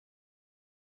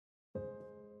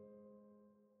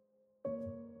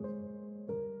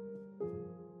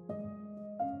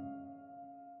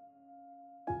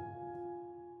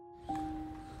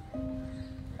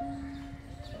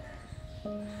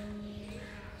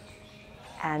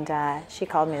And she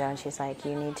called me though, and she's like,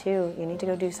 you need to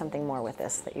go do something more with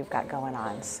this that you've got going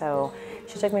on. So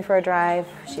she took me for a drive.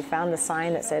 She found the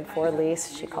sign that said for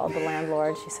lease. She called the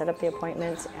landlord. She set up the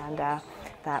appointment, and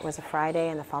that was a Friday,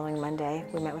 and the following Monday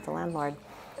we met with the landlord.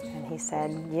 And he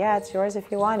said, yeah, it's yours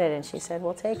if you want it. And she said,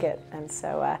 we'll take it. And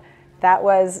so that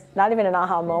was not even an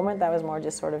aha moment. That was more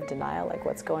just sort of denial, like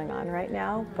what's going on right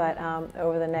now. But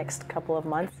over the next couple of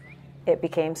months, it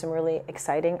became some really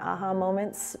exciting aha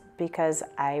moments because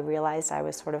I realized I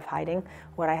was sort of hiding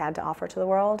what I had to offer to the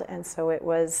world. And so it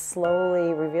was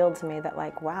slowly revealed to me that,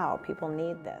 like, wow, people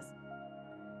need this.